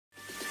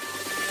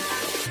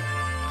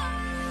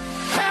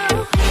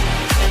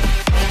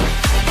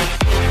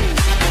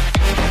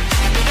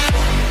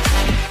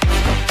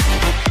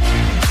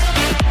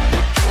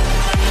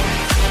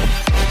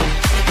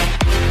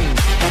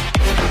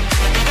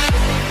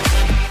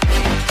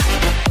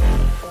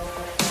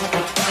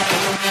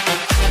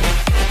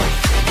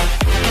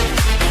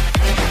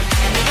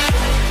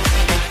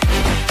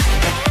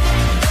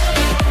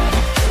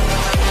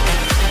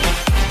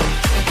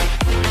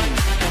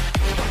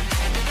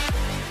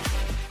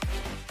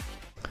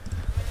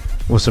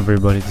What's up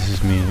everybody, this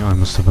is me,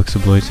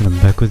 Aimassist, and I'm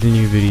back with a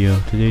new video.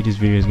 Today this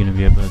video is going to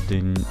be about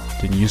the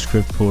new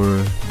script for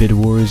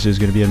Bedwars. It's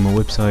going to be on my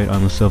website,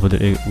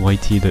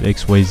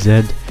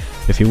 aimassist.yt.xyz.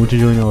 If you want to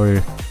join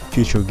our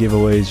future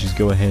giveaways, just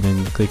go ahead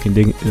and click in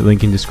the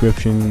link in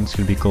description. It's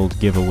going to be called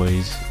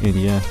giveaways, and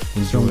yeah,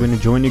 so I'm going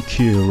to join the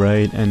queue,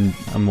 right, and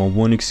I'm on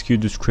won't execute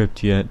the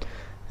script yet,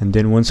 and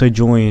then once I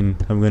join,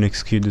 I'm going to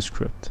execute the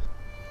script.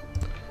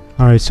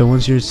 Alright, so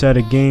once you're inside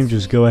a game,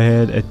 just go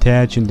ahead,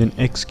 attach, and then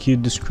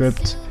execute the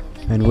script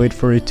and wait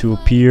for it to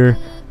appear.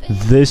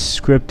 This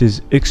script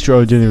is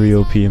extraordinary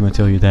OP, I'm gonna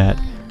tell you that.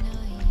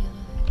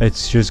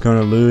 It's just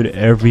gonna load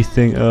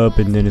everything up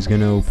and then it's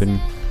gonna open.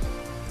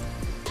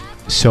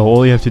 So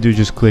all you have to do is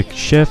just click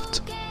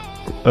shift,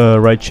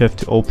 right shift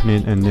to open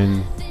it, and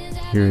then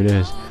here it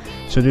is.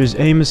 So there's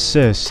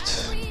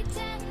Aimassist.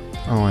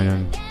 Oh, I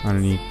don't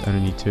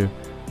need to.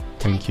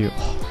 Thank you.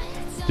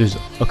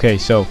 Okay,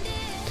 so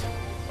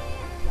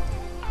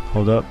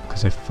hold up,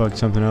 because I fucked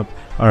something up.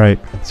 Alright,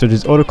 so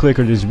there's auto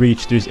clicker, there's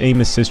reach, there's aim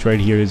assist right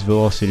here, there's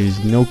velocity,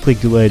 there's no click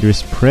delay, there's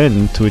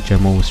sprint, which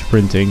I'm always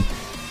sprinting,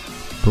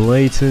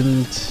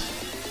 blatant,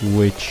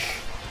 which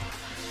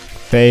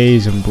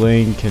phase and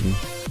blink, and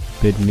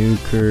bit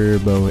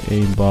nuker, bow,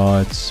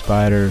 aimbot,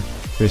 spider,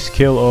 there's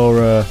kill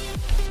aura,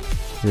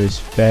 there's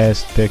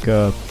fast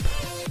pickup,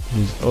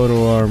 there's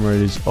auto armor,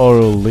 there's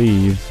auto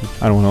leave,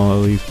 I don't want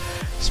auto leave,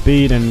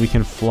 speed, and we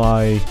can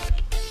fly.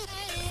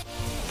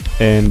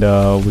 And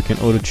we can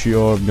auto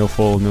tree-orb, no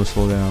fall, no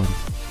slow down.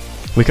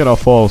 We cannot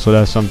fall, so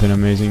that's something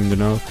amazing to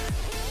know.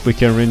 We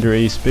can render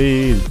a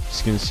speed. As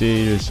you can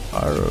see, there's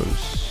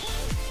arrows,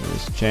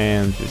 there's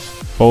jams, there's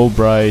full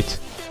bright,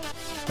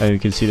 and you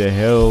can see the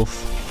health.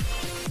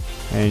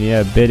 And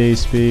yeah, bit a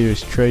speed,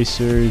 there's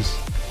tracers,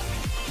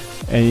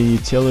 any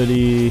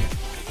utility,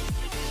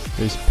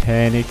 there's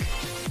panic,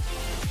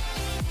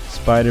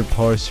 spider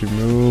parts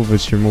remove,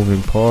 it's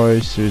removing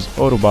parts, there's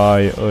auto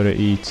buy, auto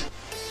eat.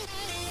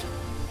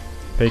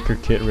 Baker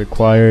kit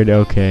required,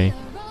 okay.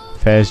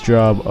 Fast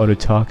drop, auto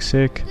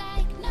toxic,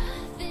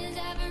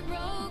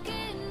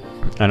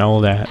 and all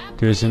that.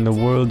 There's in the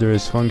world,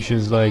 there's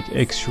functions like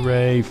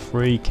X-ray,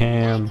 free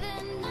cam,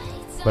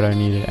 but I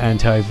needed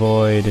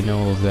anti-void and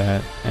all of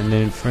that. And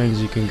then friends,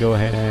 you can go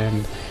ahead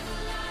and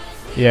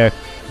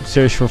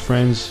search for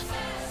friends,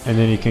 and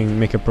then you can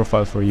make a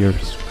profile for your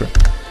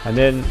script. And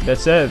then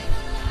that's it.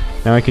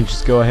 Now I can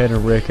just go ahead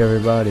and wreck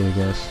everybody, I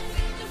guess.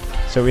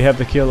 So we have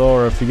the kill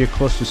aura. If you get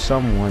close to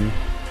someone,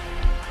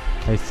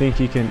 I think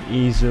you can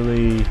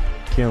easily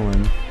kill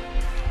him.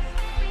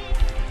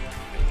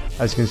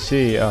 As you can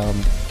see,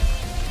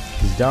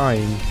 he's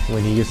dying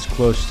when he gets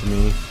close to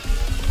me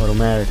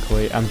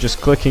automatically. I'm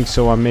just clicking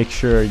so I make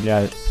sure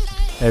that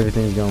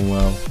everything's going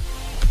well.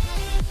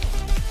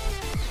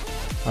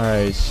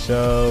 Alright,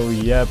 so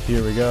yep,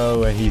 here we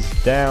go. He's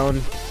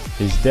down.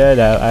 He's dead.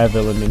 I have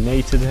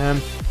eliminated him.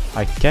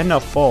 I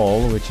cannot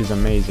fall, which is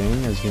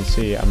amazing. As you can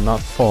see, I'm not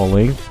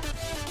falling.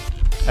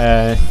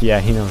 Yeah,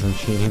 he knows I'm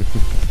cheating.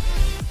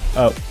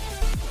 Oh,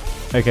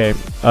 okay.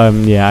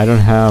 Yeah, I don't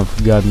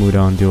have God mode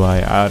on, do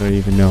I? I don't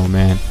even know,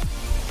 man.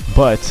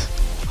 But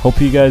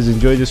hope you guys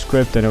enjoyed the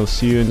script, and I'll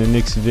see you in the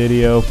next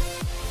video.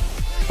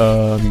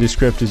 This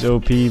script is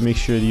OP. Make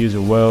sure to use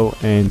it well,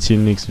 and see you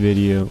in the next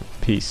video.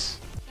 Peace.